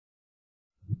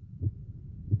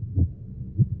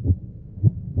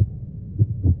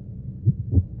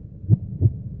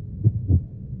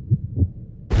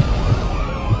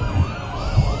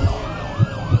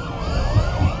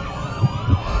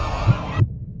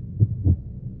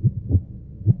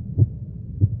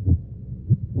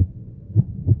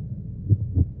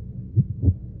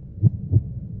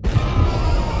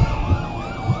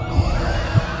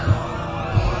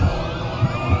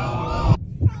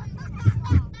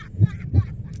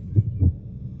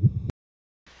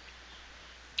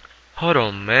Hold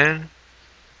on, man.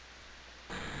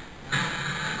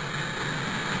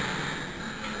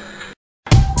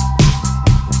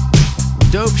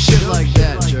 Dope shit like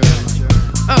that, Jerry.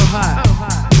 Oh, hi.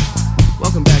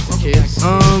 Welcome back to Kids.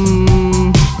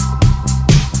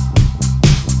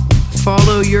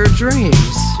 Follow your dreams.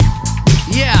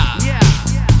 Yeah.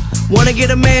 Wanna get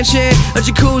a mansion, a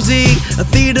jacuzzi, a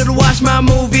theater to watch my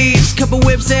movies, couple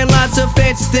whips and lots of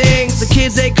fancy things. The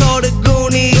kids they call the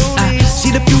Goonies. I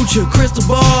see the future, crystal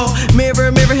ball,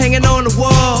 mirror, mirror hanging on the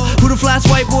wall. Who the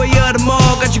flyest white boy of them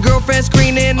all? Got your girlfriend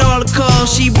screening all the calls.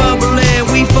 She bubbling,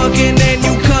 we fucking and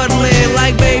you cuddling.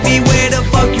 Like baby, where the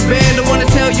fuck you been? Don't wanna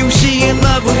tell you she in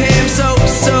love with him. So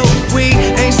we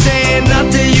ain't saying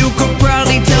nothing. You could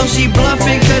probably tell she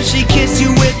bluffing, cause she kissed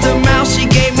you with the mouth. She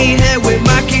gave me head with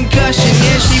my concussion.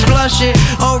 Yeah, she blushing,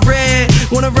 all red.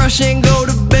 Wanna rush and go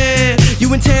to bed.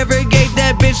 You interrogate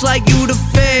that bitch like you the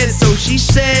Fed. So she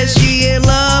says she in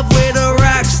love with a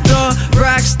rock star.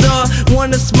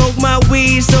 Wanna smoke my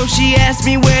weed, so she asked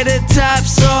me where the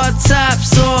tops are.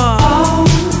 Oh,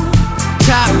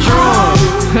 top drawer.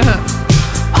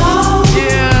 Oh,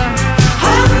 yeah.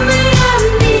 Honey, I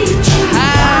need you. I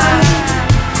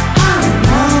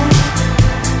know.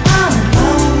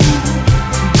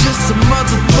 Just a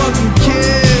motherfucking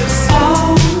kiss.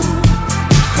 Oh.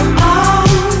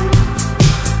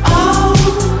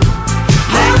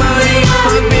 Make money,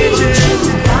 fuck bitches.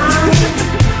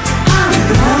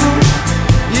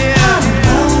 Yeah,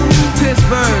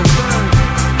 Pittsburgh.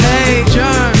 Hey,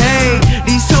 John. Hey,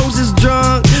 these hoes is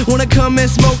drunk. Wanna come and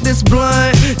smoke this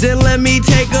blunt? Then let me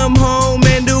take them home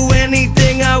and do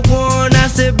anything I want. I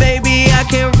said, baby, I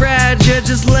can ride ya.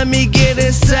 Just let me get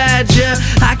inside ya.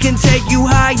 I can take you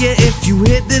higher if you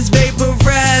hit this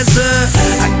vaporizer.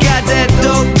 I got that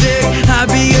dope dick, I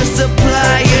be a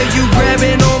supplier. You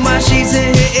grabbing on my sheets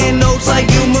and hitting notes like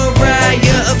you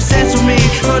Mariah. Obsessed with me,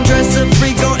 undress a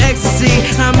freak on ecstasy.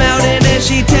 I'm out and then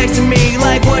she texting me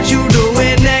like, what you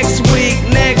doing next week?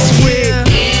 Hear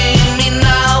me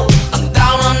now, I'm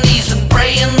down on knees and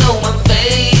praying, though my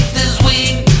faith is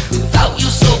weak without you,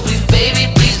 so please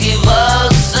baby, please give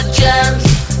us a chance.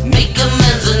 Make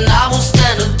amends and I will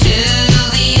stand up to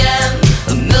the end.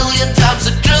 A million times,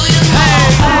 a trillion more.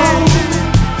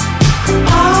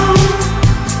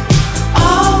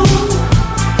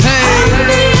 Hey,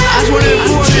 I just wanna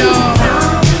inform y'all,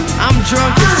 I'm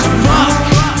drunk as fuck.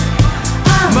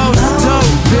 Most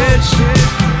dope, bitch.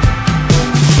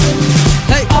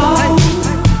 Hey, kids,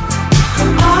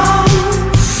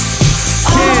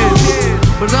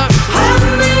 what's up?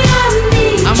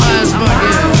 I'm high as fuck,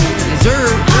 yeah.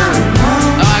 Dessert.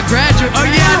 I graduated. Oh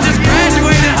yeah, I just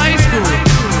graduated high school.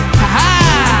 Ha-ha.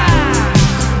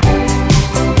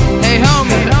 Hey,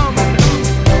 homie,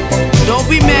 don't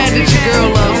be mad that your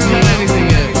girl loves me or anything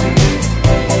yet.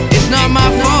 It's not my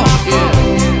fault.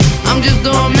 I'm just